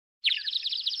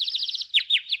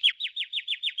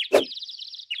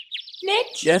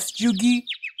Nich? Yes, Jugi?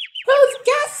 Who's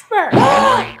Gasper?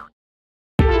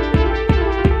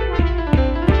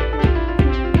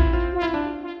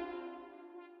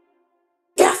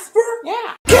 Gasper?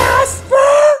 Yeah.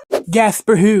 Gasper?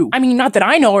 Gasper who? I mean, not that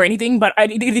I know or anything, but I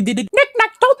did.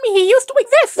 Knick-Knack told me he used to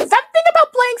exist. Something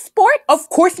about playing sports? Of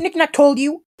course Knick-Knack told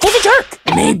you. He's a jerk.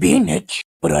 Maybe, Nich,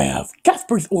 but I have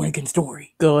Gasper's origin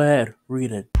story. Go ahead,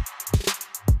 read it.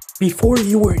 Before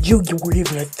you or Jugi were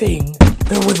even a thing,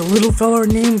 there was a little fella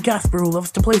named Gasper who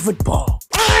loves to play football.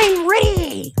 I'm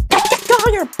ready. Check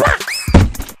all your box.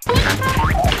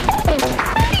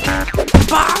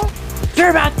 Ball, you're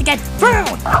about to get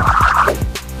thrown.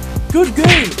 Good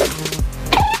game!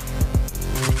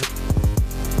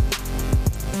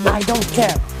 I don't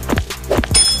care.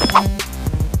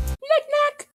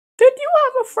 Knick-Knack, did you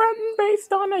have a friend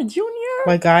based on a junior?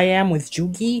 Like I am with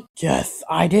Jugi? Yes,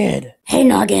 I did. Hey,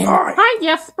 Noggin. Hi,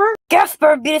 Gasper.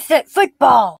 Gasper beat us at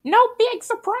football. No big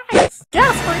surprise.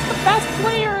 Gasper's the best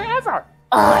player ever.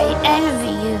 I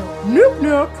envy you.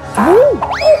 Knick-Knack! Oh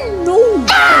no!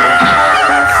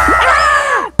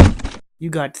 You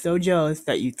got so jealous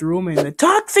that you threw him in the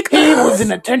toxic. He was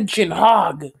an attention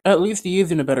hog. At least he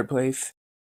is in a better place.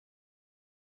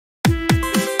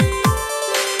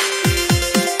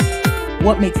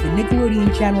 What makes the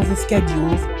Nickelodeon channels the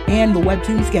schedules and the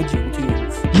Webtoon schedule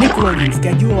tunes? Nickelodeon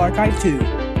Schedule Archive 2.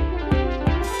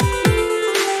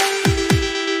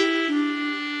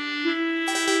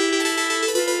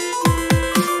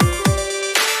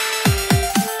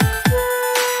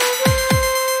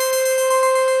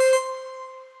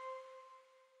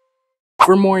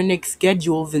 For more Nick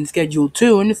schedules and schedule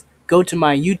tunes, go to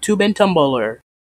my YouTube and Tumblr.